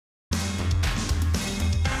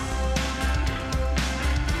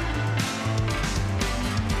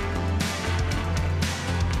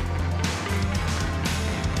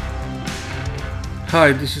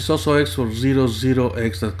Hi, this is also X for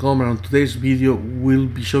ZeroZeroXVids, and today's video will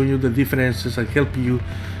be showing you the differences and help you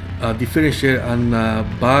differentiate and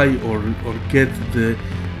buy or get the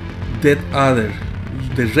Deathadder,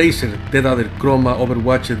 the Razer Deathadder Chroma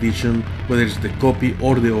Overwatch edition, whether it's the copy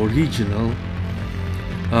or the original.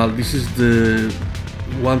 This is the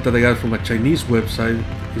one that I got from a Chinese website.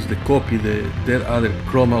 Is the copy, the Deathadder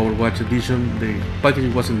Chroma Overwatch edition. The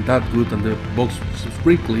packaging wasn't that good and the box was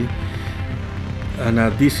wrinkly. And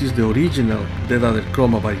this is the original Deathadder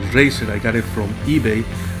Chroma by Razer. I got it from eBay,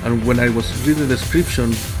 and when I was reading the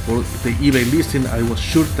description for the eBay listing, I was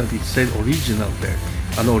sure that it said original there,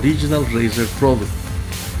 an original Razer product.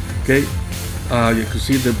 Okay, you can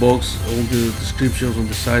see the box, all the descriptions on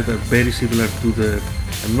the side are very similar to the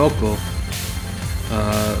knockoff.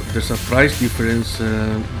 There's a price difference,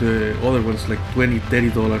 the other one's like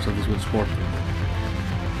 $20–$30 and this one's more.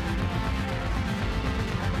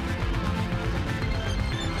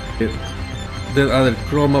 Deathadder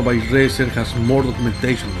Chroma by Razer has more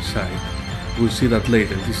documentation on the side. We'll see that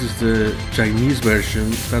later. This is the Chinese version,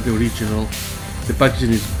 it's not the original. The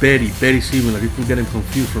packaging is very similar. You can get them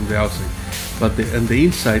confused from the outside. But on the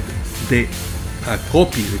inside, the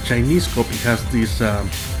copy, the Chinese copy, has this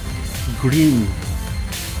green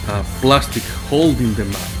plastic holding the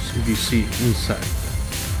mouse, if you see inside.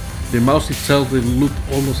 The mouse itself, they look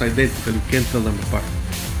almost identical, you can't tell them apart.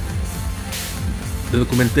 The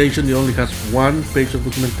documentation, it only has one page of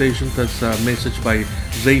documentation. That's a message by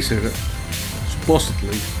Razer,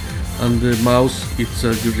 supposedly. And the mouse, it's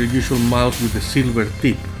your usual mouse with the silver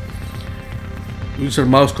tip. User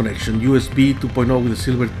mouse connection, USB 2.0 with the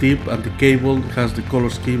silver tip, and the cable has the color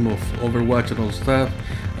scheme of Overwatch and all stuff.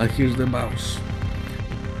 And here's the mouse.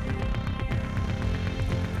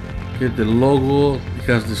 Okay, the logo, it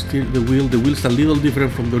has the wheel. The wheel's a little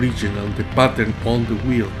different from the original, the pattern on the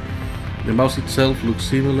wheel. The mouse itself looks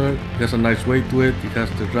similar, it has a nice weight to it, it has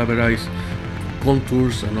the rubberized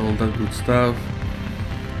contours and all that good stuff.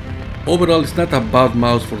 Overall, it's not a bad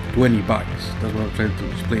mouse for 20 bucks, that's what I'm trying to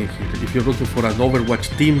explain here. If you're looking for an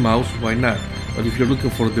Overwatch team mouse, why not? But if you're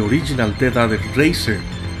looking for the original Deathadder Razer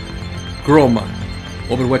Chroma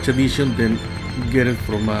Overwatch edition, then get it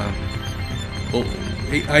from either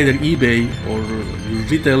eBay or your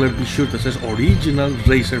retailer. Be sure that says original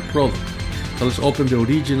Razer product. So let's open the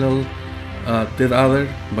original Deathadder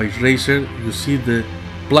by Razer. You see the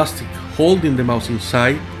plastic holding the mouse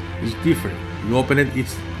inside is different. You open it, it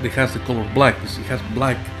has the color black. It has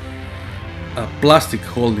black plastic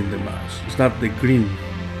holding the mouse. It's not the green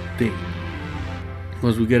thing.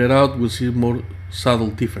 Once we get it out, we'll see more subtle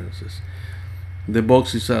differences. The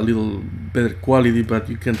box is a little better quality, but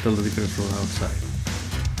you can tell the difference from outside.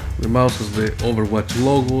 The mouse has the Overwatch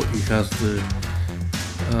logo. It has the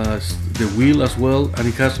wheel as well, and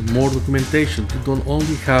it has more documentation. You don't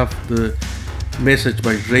only have the message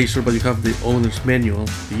by Razer, but you have the owner's manual,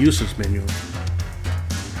 the user's manual,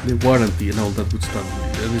 the warranty and all that good stuff.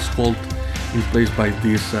 And it's held in place by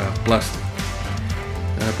this plastic.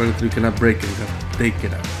 Apparently you cannot break it, you have to take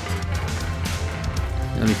it out.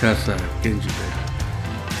 And it has a Genji there.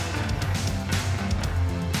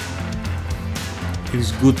 It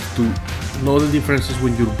is good to know the differences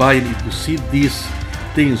when you're buying. If you see these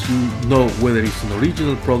things, you know whether it's an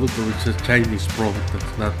original product or it's a Chinese product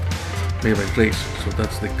that's not made by Razer. So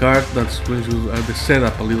that's the card. That's going to the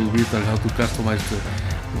setup a little bit and how to customize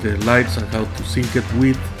the lights and how to sync it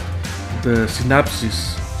with the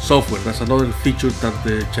Synapsis software. That's another feature that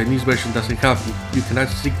the Chinese version doesn't have. You cannot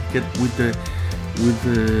sync it with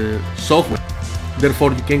the software.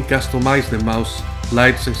 Therefore, you can customize the mouse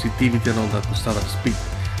light sensitivity and all that stuff at speed.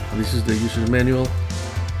 And this is the user manual.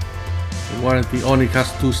 The warranty only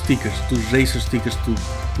has two stickers, two Razer stickers to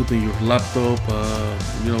put in your laptop,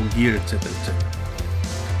 gear, etc.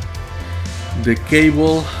 The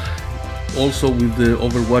cable, also with the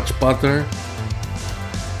Overwatch pattern,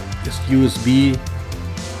 is USB,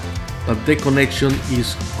 but the connection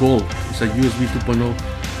is gold. It's a USB 2.0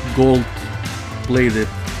 gold plated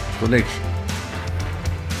connection.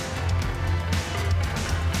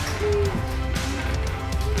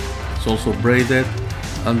 It's also braided,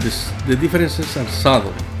 and the differences are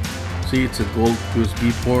subtle. See, it's a gold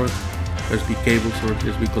USB port, USB cables or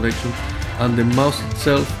USB connection, and the mouse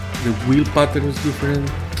itself, the wheel pattern is different.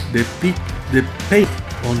 The paint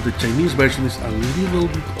on the Chinese version is a little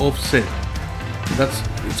bit offset.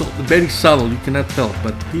 It's very subtle, you cannot tell,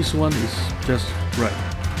 but this one is just right.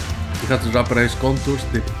 It has the rubberized contours.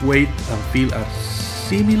 The weight and feel are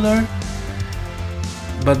similar,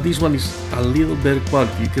 but this one is a little better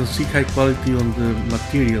quality. You can see high quality on the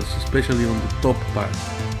materials, especially on the top part.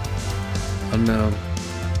 And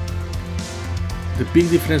The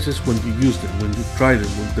big difference is when you use them, when you try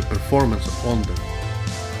them, with the performance on them.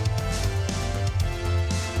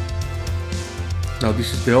 Now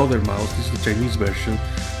this is the other mouse, this is the Chinese version.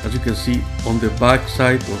 As you can see on the back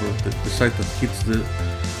side, or the side that hits the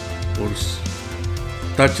or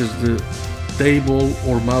touches the table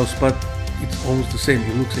or mouse pad, it's almost the same,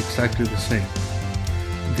 it looks exactly the same.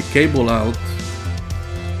 The cable out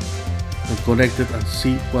and connect it and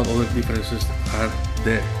see what other differences are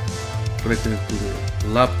there. Connecting it to the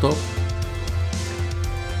laptop.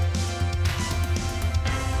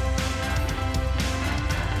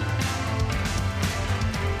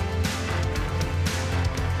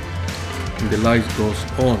 And the light goes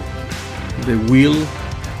on. The wheel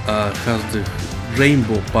has the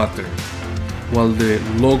rainbow pattern, while the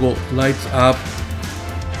logo lights up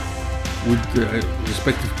with the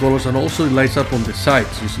respective colors, and also it lights up on the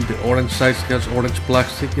sides. You see the orange sides has orange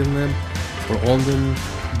plastic in them, or on them.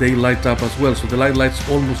 They light up as well, so the light lights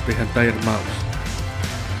almost the entire mouse.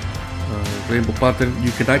 Rainbow pattern,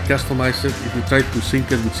 you cannot customize it. If you try to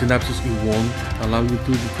sync it with Synapses, it won't allow you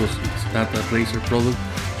to, because it's not a Razer product.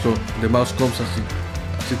 So the mouse comes as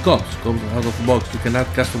it comes out of the box. You cannot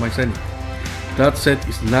customize anything. That said,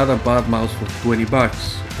 it's not a bad mouse for 20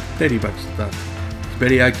 bucks, 30 bucks. It's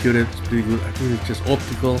very accurate, it's pretty good. I think it's just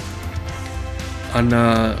optical, and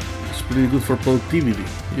it's pretty good for productivity,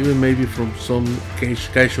 even maybe from some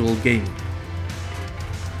casual gaming.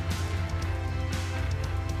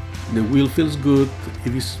 The wheel feels good,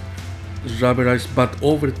 it is rubberized, but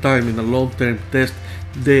over time in a long-term test,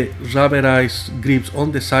 the rubberized grips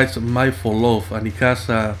on the sides might fall off, and it has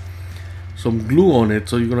some glue on it,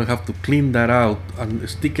 so you're gonna have to clean that out and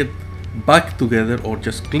stick it back together, or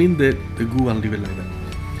just clean the glue and leave it like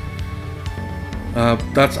that.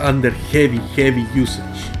 That's under heavy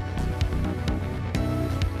usage.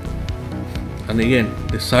 And again,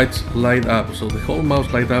 the sides light up, so the whole mouse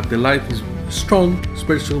light up. The light is strong,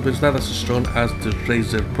 especially, but it's not as strong as the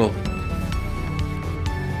Razer product.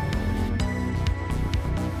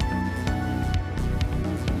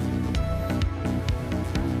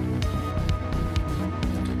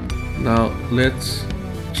 Now let's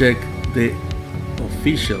check the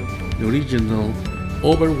official, the original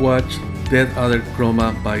Overwatch Deathadder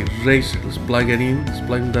Chroma by Razer. Let's plug it in. Let's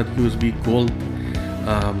plug in that USB gold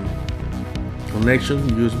connection,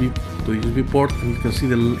 USB to USB port, and you can see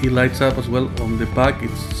it lights up as well on the back.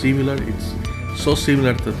 It's similar. It's so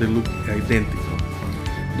similar that they look identical.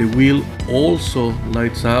 The wheel also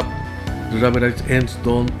lights up. The rubberized ends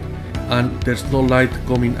don't, and there's no light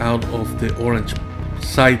coming out of the orange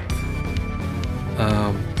side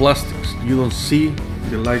plastics. You don't see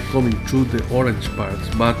the light coming through the orange parts,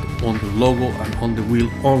 but on the logo and on the wheel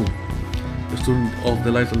only. Just turn off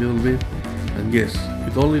the lights a little bit, and yes,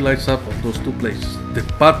 it only lights up on those two places. The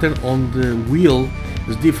pattern on the wheel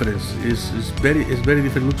is different. It's very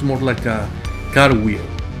different. It looks more like a car wheel,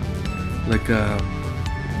 like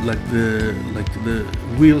the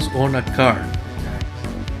wheels on a car.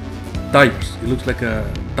 Tires. It looks like a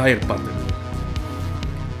tire pattern,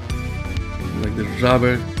 like the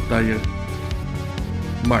rubber tire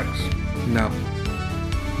marks. Now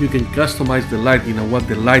you can customize the lighting and what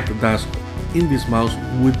the light does in this mouse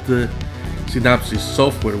with the Synapses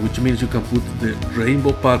software, which means you can put the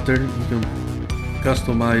rainbow pattern, you can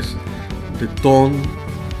customize the tone,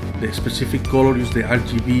 the specific color, use the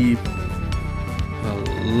RGB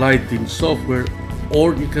lighting software,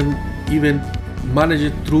 or you can even manage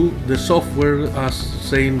it through the software as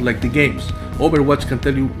saying like the games. Overwatch can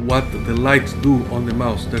tell you what the lights do on the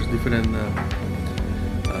mouse. There's different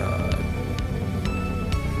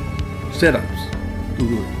setups to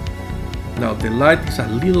do it. Now the light is a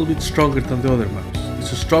little bit stronger than the other mouse.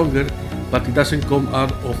 It's stronger, but it doesn't come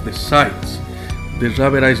out of the sides. The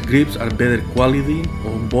rubberized grips are better quality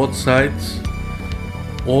on both sides.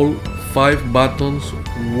 All 5 buttons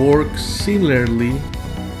work similarly,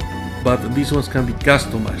 but these ones can be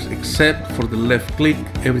customized, except for the left click.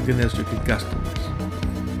 Everything else you can customize.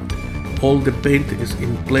 All the paint is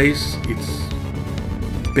in place. It's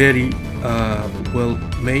very well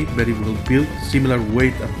made, very well built, similar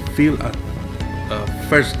weight and feel at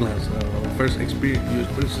first glance, first experience. You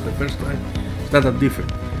experience it the first time, it's not that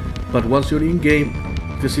different. But once you're in game,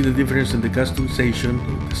 you can see the difference in the customization,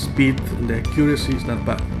 the speed, and the accuracy is not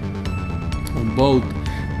bad on both.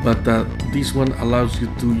 But this one allows you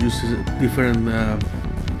to use different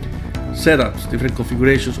setups, different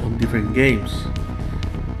configurations on different games,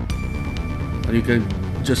 and you can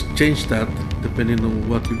just change that depending on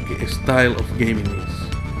what your style of gaming is.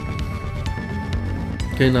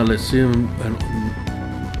 Okay, now let's see them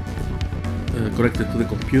connected to the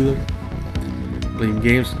computer. playing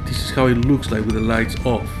games. This is how it looks like with the lights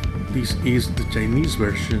off. This is the Chinese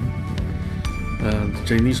version, the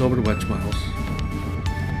Chinese Overwatch mouse.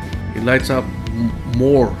 It lights up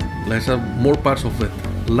more parts of it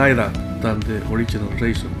light up than the original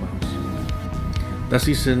Razer mouse. That's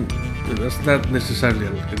not necessarily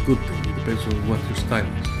a good thing. It depends on what your style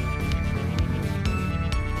is.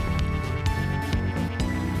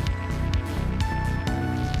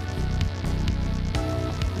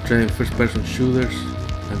 Trying first-person shooters,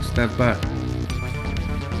 and it's not bad.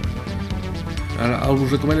 And I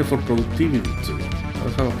would recommend it for productivity too. I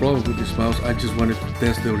don't have a problem with this mouse. I just wanted to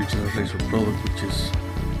test the original Razer product, which is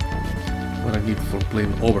what I need for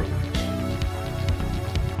playing Overwatch.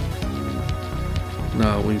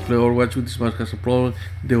 Now, when you play Overwatch with this mouse, has a problem.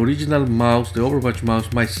 The original mouse, the Overwatch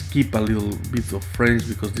mouse, might skip a little bit of frames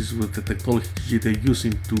because this is with the technology they're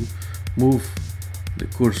using to move the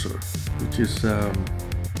cursor, which is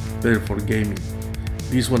better for gaming.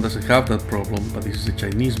 This one doesn't have that problem, but this is a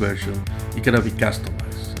Chinese version. It cannot be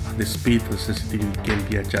customized, and the speed and sensitivity can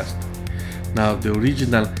be adjusted. Now, the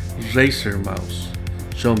original Razer mouse,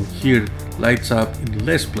 shown here, lights up in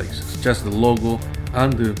less places, just the logo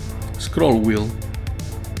and the scroll wheel,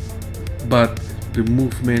 but the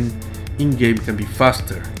movement in-game can be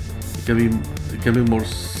faster. It can be more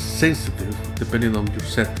sensitive depending on your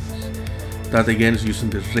settings. That again is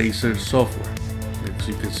using the Razer software. As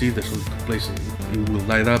you can see, there's other places it will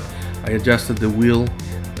light up. I adjusted the wheel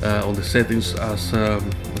on the settings as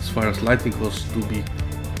far as lighting goes to be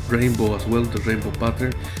rainbow as well, the rainbow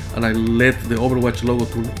pattern, and I let the Overwatch logo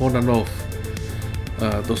turn on and off.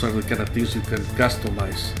 Those are the kind of things you can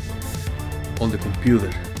customize on the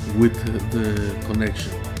computer with the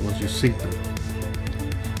connection once you sync them.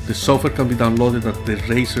 The software can be downloaded at the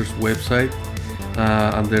Razer's website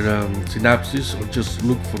under Synapses, or just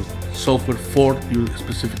look for software for your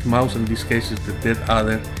specific mouse. In this case, it's the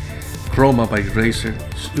Deathadder Chroma by Razer.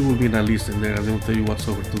 It will be in a list in there, and they will tell you what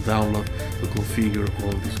software to download to configure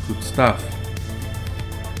all this good stuff.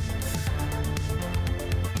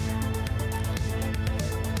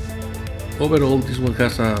 Overall, this one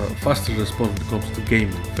has a faster response when it comes to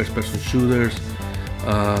gaming, first-person shooters,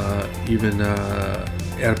 even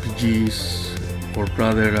RPGs, or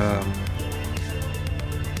rather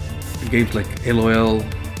games like LOL,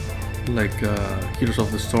 like Heroes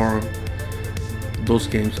of the Storm. Those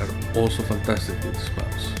games are also fantastic with this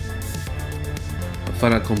mouse. A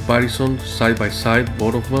final comparison, side by side,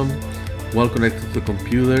 both of them, well connected to the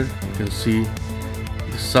computer. You can see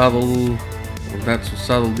the subtle or not so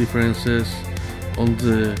subtle differences on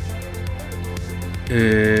the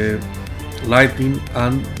lighting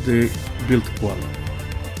and the build quality.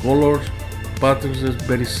 Colors, patterns is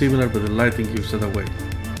very similar, but the lighting gives it away.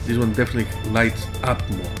 This one definitely lights up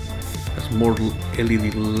more, has more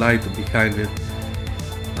LED light behind it,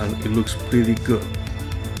 and it looks pretty good.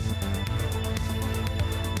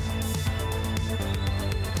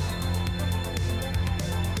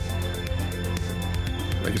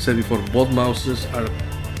 Like I said before, both mouses are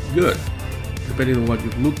good, depending on what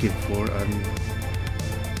you're looking for and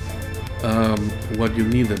what you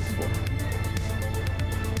need them for.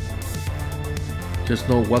 Just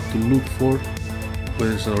know what to look for,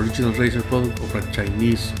 whether it's an original Razer product or a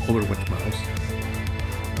Chinese Overwatch mouse.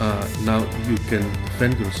 Now you can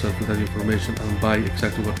defend yourself with that information and buy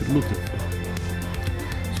exactly what you're looking for.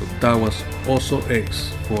 So that was also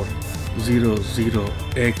X for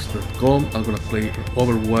ZeroZeroXVids.com. I'm gonna play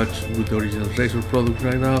Overwatch with the original Razer product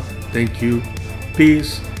right now. Thank you,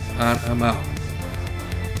 peace, and I'm out.